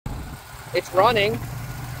It's running.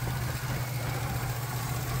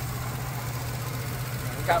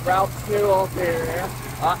 We got Ralph's new Alternator.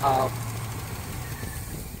 Uh-oh.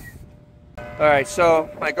 Alright, so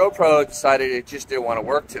my GoPro decided it just didn't want to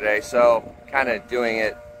work today, so kind of doing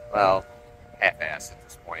it, well, half-assed at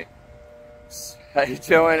this point. How you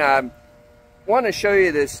doing? I want to show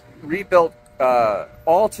you this rebuilt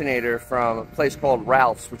alternator from a place called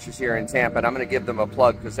Ralph's, which is here in Tampa, and I'm going to give them a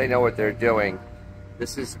plug because they know what they're doing.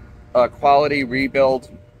 This is a quality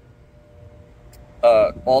rebuild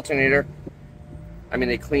alternator. I mean,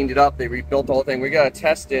 they cleaned it up, they rebuilt the whole thing. We got to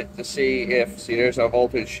test it to see if, see, there's a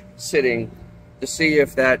voltage sitting, to see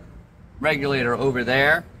if that regulator over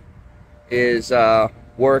there is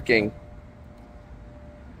working.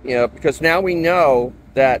 You know, because now we know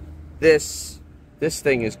that this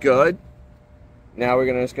thing is good. Now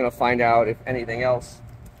we're just gonna find out if anything else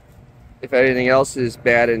is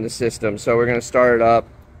bad in the system. So we're gonna start it up,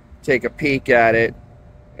 take a peek at it,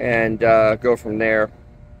 and go from there.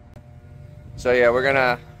 So yeah, we're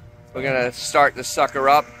gonna start the sucker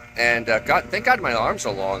up, and thank God my arms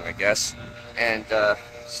are long, I guess, and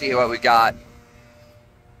see what we got.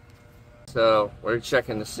 So we're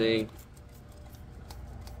checking to see.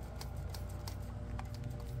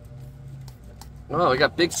 Oh, we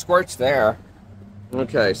got big squirts there.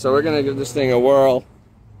 Okay, so we're gonna give this thing a whirl.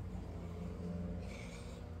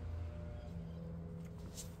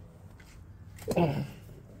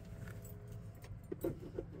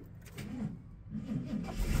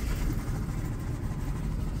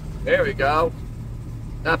 There we go.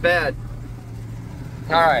 Not bad.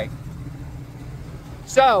 All right.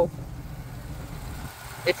 So,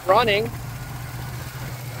 it's running.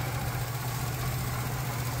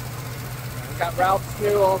 We got Ralph's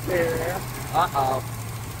new Alternator. Uh-oh.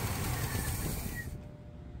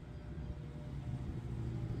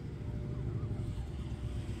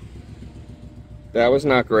 That was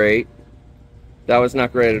not great. That was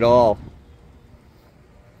not great at all.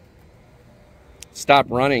 Stop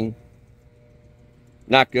running.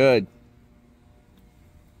 Not good.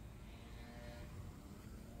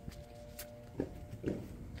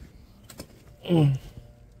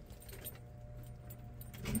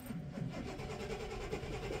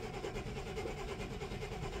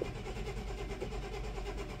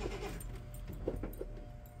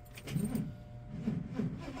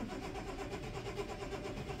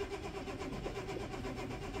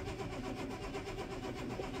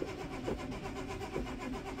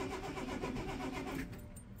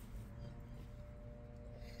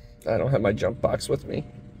 I don't have my jump box with me.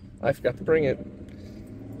 I forgot to bring it.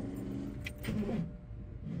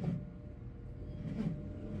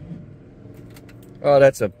 Oh,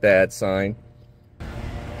 that's a bad sign.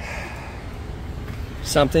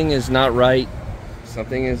 Something is not right.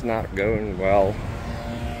 Something is not going well.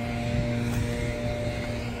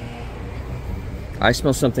 I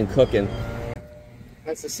smell something cooking.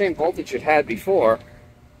 That's the same voltage it had before.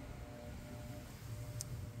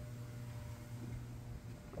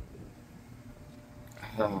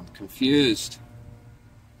 Oh, I'm confused.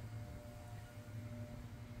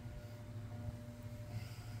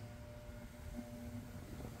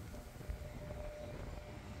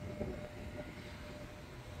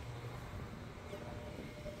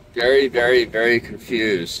 Very, very, very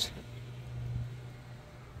confused.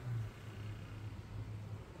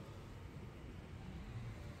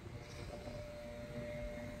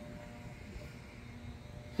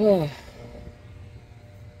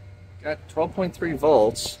 Got 12.3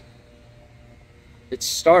 volts. It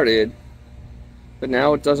started, but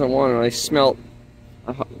now it doesn't want to. I smell.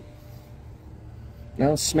 I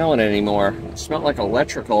don't smell it anymore. It smelled like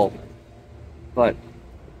electrical, but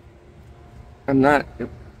I'm not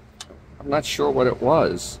sure what it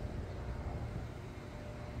was.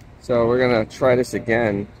 So we're gonna try this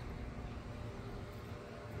again.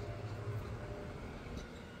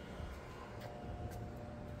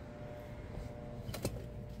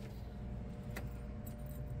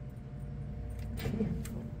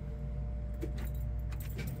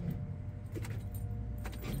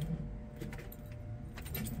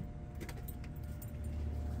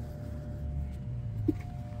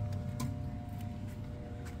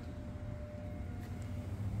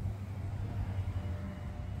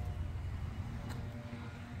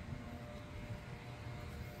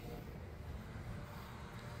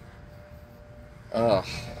 Ugh,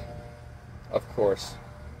 of course.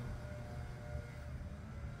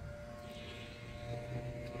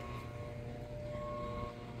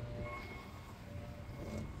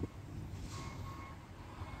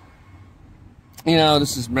 You know,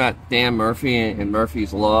 this is about Dan Murphy and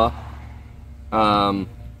Murphy's Law.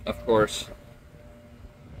 Of course.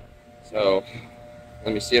 So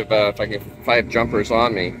let me see if I have jumpers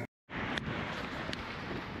on me.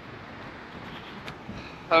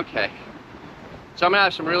 Okay. So I'm gonna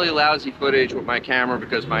have some really lousy footage with my camera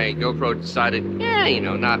because my GoPro decided, yeah, you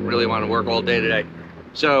know, not really want to work all day today.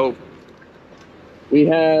 So we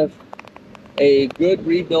have a good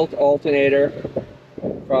rebuilt alternator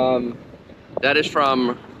that is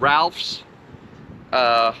from Ralph's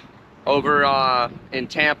over in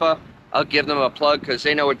Tampa. I'll give them a plug because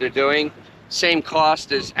they know what they're doing. Same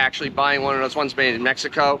cost as actually buying one of those ones made in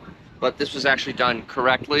Mexico, but this was actually done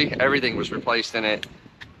correctly. Everything was replaced in it.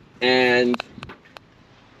 And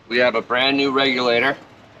we have a brand new regulator.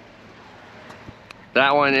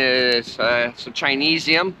 That one is some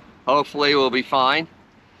Chinesium. Hopefully we'll be fine.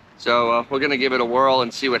 So we're gonna give it a whirl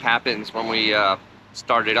and see what happens when we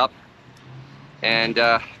start it up and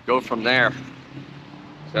go from there.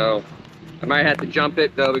 So I might have to jump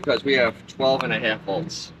it though because we have 12.5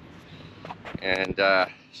 volts. And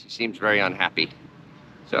she seems very unhappy.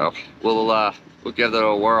 So we'll give it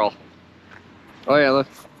a whirl. Oh yeah, look.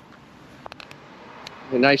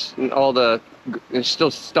 Nice, and all there's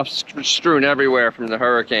still stuff strewn everywhere from the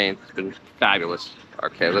hurricane. It's been fabulous.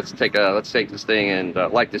 Okay, let's take this thing and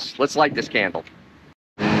let's light this candle.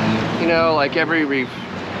 You know, like every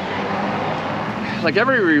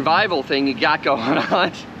revival thing you got going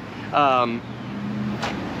on,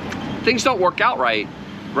 things don't work out right.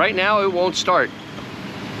 Right now it won't start.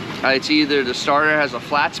 It's either the starter has a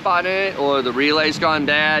flat spot in it or the relay's gone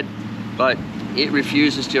bad, but it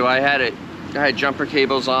refuses to. I had jumper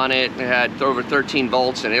cables on it, it had over 13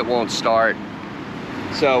 volts and it won't start.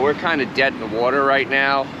 So we're kind of dead in the water right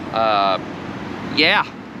now. Yeah,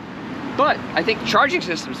 but I think the charging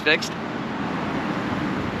system's fixed.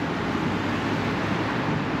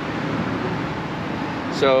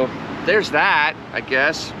 So there's that, I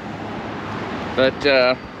guess. But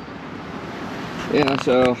yeah,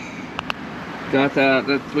 so got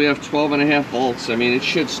that we have 12.5 volts. I mean, it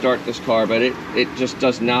should start this car, but it just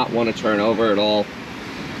does not want to turn over at all.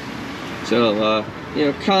 So you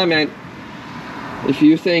know, comment if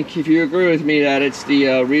you agree with me that it's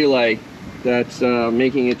the relay that's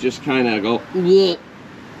making it just kind of go bleh,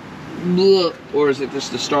 bleh, or is it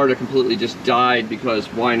just the starter completely just died? Because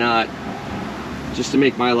why not, just to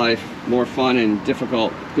make my life more fun and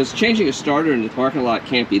difficult, because changing a starter in the parking lot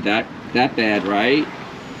can't be that bad, right?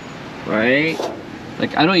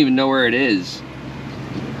 Like, I don't even know where it is.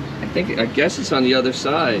 I guess it's on the other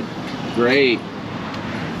side. Great.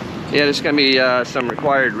 Yeah, there's gonna be some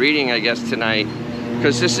required reading, I guess, tonight,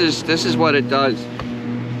 because this is what it does.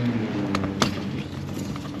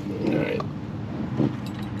 All right.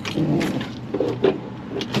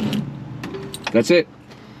 That's it.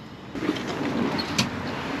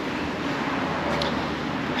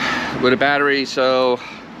 With a battery, so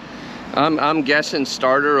I'm guessing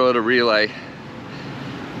starter or the relay.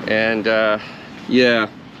 And yeah,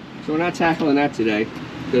 so we're not tackling that today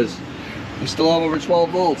because I still have over 12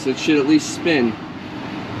 volts. It should at least spin.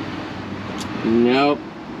 Nope.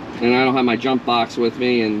 And I don't have my jump box with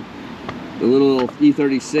me, and the little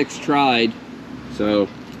E36 tried. So,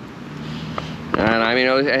 and I mean,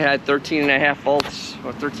 it had 13.5 volts,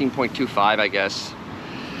 or 13.25, I guess.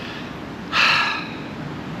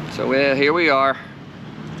 So here we are,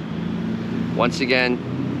 once again,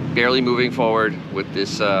 barely moving forward with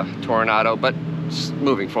this Toronado, but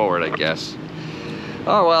moving forward, I guess.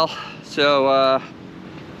 Oh well, so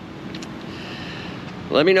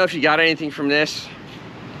let me know if you got anything from this.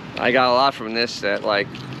 I got a lot from this, that like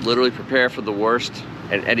literally prepare for the worst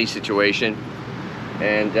in any situation.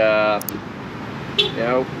 And you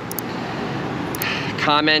know,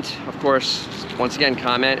 comment, of course, once again,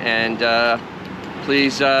 comment, and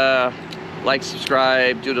please like,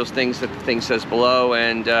 subscribe, do those things that the thing says below,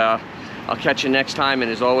 and I'll catch you next time.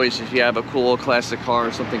 And as always, if you have a cool classic car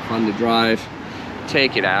or something fun to drive,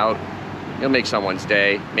 take it out. You'll make someone's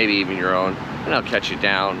day, maybe even your own, and I'll catch you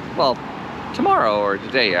down, well, tomorrow or the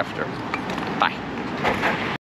day after. Bye.